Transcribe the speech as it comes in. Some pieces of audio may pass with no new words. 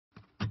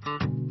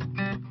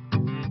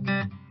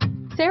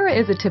Sarah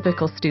is a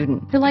typical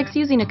student who likes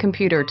using a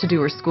computer to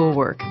do her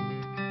schoolwork.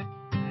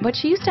 But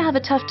she used to have a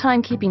tough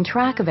time keeping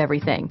track of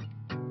everything.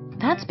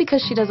 That's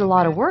because she does a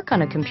lot of work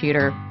on a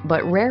computer,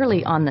 but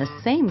rarely on the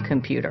same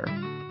computer.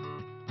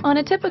 On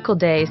a typical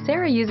day,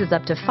 Sarah uses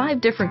up to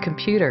 5 different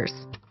computers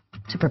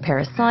to prepare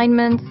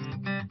assignments,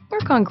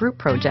 work on group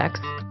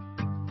projects,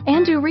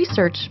 and do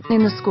research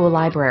in the school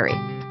library.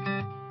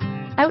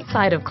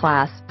 Outside of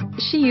class,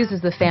 she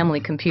uses the family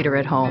computer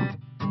at home,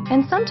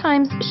 and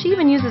sometimes she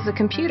even uses a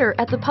computer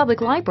at the public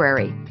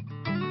library.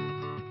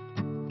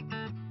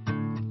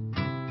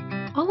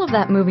 All of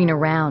that moving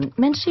around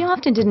meant she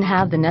often didn't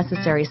have the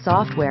necessary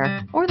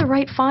software or the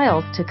right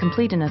files to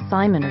complete an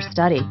assignment or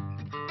study,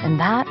 and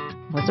that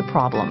was a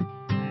problem.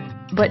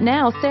 But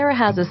now Sarah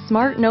has a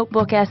Smart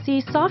Notebook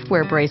SE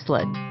software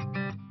bracelet.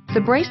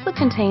 The bracelet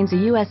contains a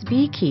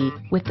USB key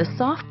with the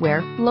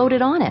software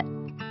loaded on it.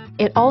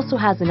 It also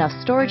has enough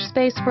storage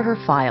space for her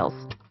files,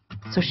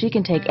 so she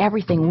can take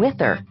everything with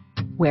her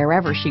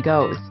wherever she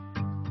goes.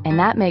 And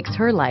that makes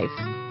her life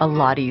a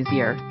lot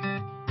easier.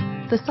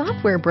 The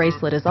software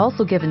bracelet has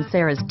also given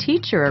Sarah's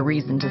teacher a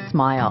reason to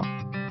smile.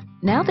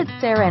 Now that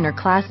Sarah and her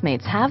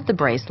classmates have the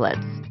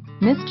bracelets,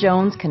 Ms.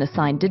 Jones can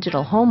assign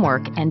digital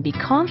homework and be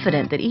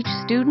confident that each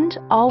student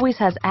always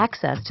has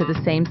access to the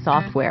same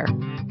software.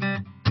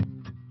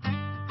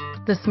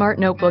 The Smart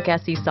Notebook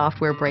SE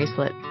software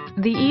bracelet,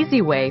 the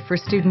easy way for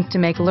students to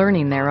make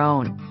learning their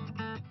own.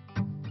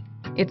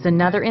 It's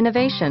another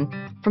innovation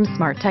from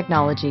Smart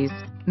Technologies,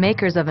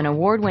 makers of an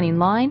award-winning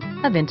line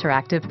of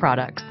interactive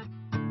products.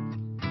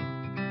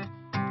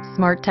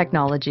 Smart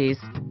Technologies,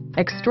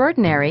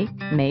 extraordinary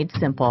made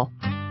simple.